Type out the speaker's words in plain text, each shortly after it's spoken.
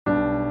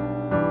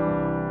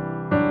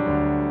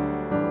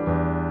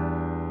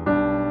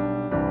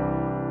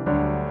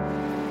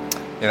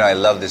I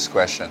love this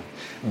question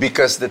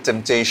because the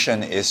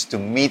temptation is to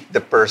meet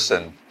the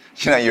person.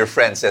 Your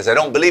friend says, "I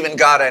don't believe in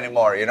God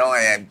anymore.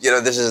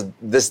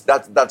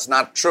 That's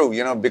not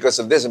true. Because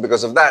of this and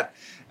because of that."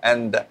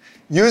 And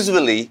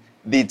usually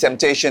the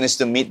temptation is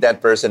to meet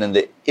that person in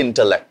the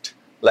intellect.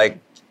 Like,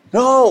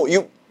 no,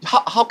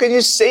 how can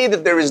you say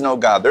that there is no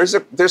God?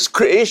 There's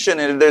creation,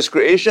 and if there's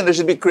creation, there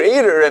should be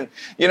creator, and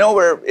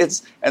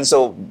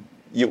so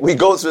we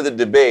go through the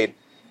debate.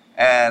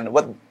 And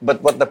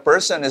what the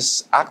person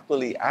is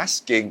actually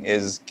asking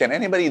is, can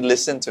anybody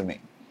listen to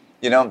me?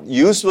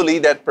 Usually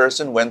that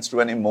person went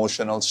through an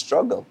emotional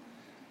struggle.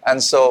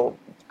 And so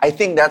I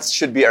think that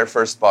should be our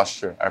first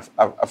posture.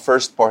 Our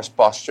first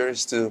posture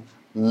is to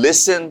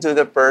listen to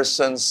the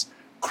person's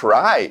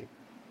cry.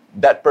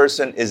 That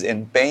person is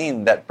in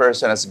pain. That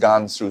person has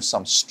gone through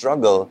some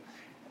struggle.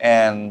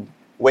 And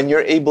when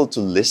you're able to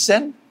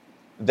listen,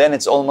 then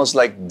it's almost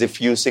like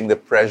diffusing the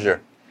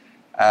pressure.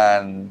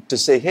 And to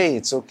say, hey,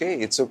 it's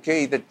okay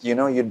that,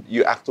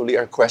 you actually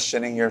are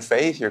questioning your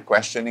faith. You're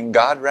questioning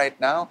God right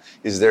now.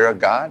 Is there a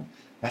God?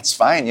 That's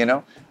fine,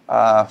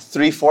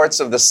 3/4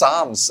 of the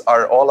Psalms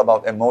are all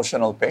about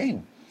emotional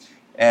pain.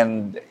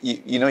 And,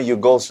 you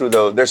go through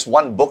there's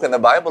one book in the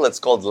Bible, it's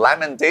called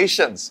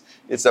Lamentations.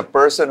 It's a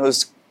person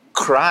who's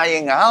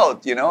crying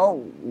out,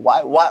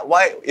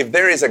 why, if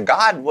there is a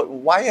God,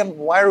 why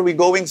are we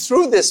going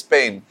through this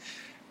pain?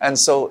 And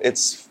so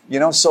it's,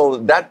 so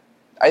that,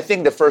 I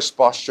think the first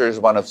posture is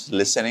one of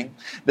listening.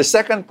 The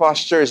second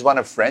posture is one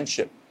of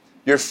friendship.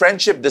 Your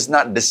friendship does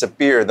not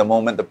disappear the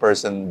moment the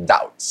person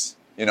doubts.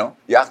 You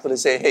actually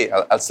say, hey,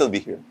 I'll still be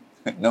here.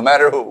 No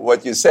matter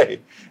what you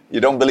say.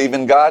 You don't believe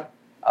in God?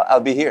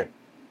 I'll be here.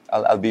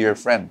 I'll be your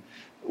friend.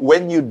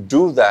 When you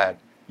do that,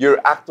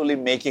 you're actually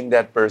making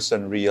that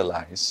person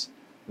realize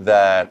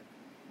that,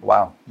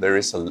 wow, there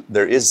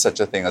is such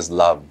a thing as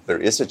love. There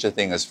is such a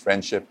thing as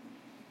friendship.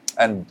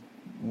 And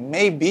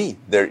maybe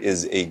there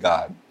is a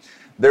God.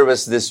 There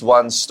was this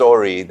one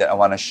story that I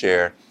want to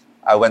share.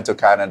 I went to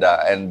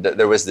Canada and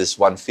there was this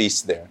one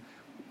feast there.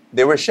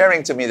 They were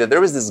sharing to me that there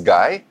was this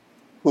guy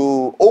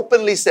who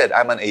openly said,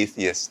 I'm an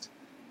atheist.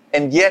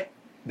 And yet,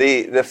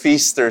 the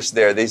feasters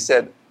there, they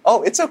said,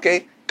 oh, it's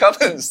okay. Come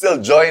and still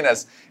join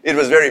us. It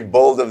was very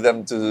bold of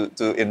them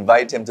to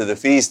invite him to the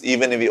feast,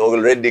 even if he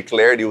already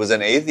declared he was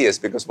an atheist.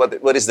 Because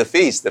what is the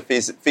feast? The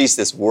feast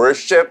is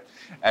worship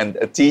and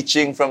a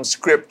teaching from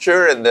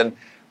Scripture.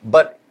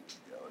 But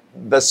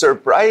the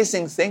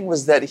surprising thing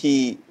was that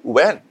he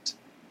went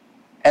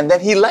and then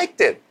he liked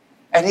it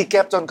and he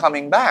kept on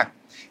coming back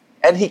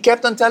and he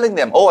kept on telling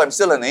them, oh, I'm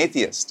still an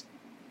atheist.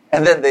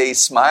 And then they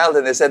smiled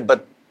and they said,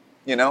 but,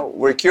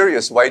 we're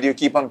curious. Why do you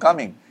keep on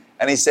coming?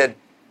 And he said,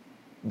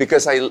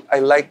 because I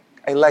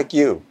like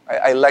you.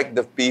 I like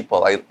the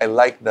people. I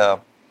like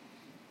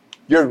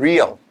you're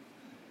real.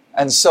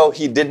 And so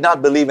he did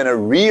not believe in a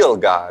real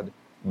God,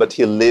 but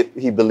he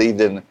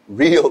believed in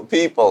real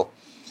people.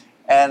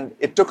 And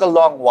it took a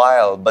long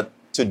while, but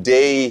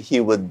today he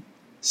would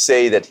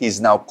say that he's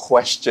now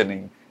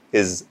questioning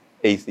his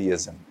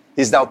atheism.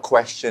 He's now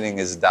questioning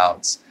his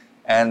doubts.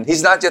 And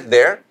he's not yet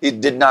there. He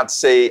did not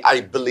say,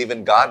 I believe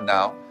in God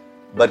now.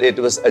 But it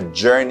was a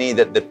journey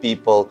that the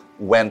people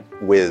went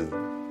with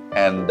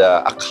and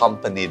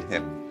accompanied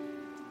him.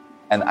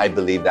 And I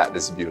believe that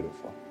is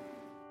beautiful.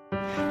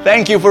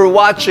 Thank you for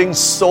watching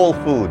Soul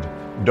Food.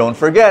 Don't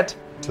forget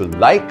to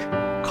like,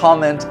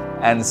 comment,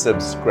 and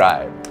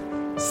subscribe.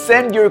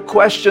 Send your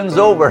questions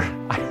over.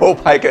 I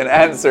hope I can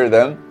answer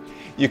them.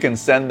 You can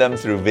send them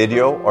through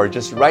video or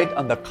just write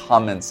on the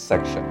comments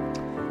section.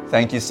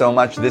 Thank you so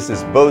much. This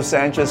is Bo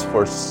Sanchez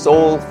for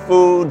Soul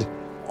Food.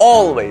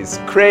 Always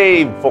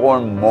crave for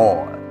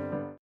more.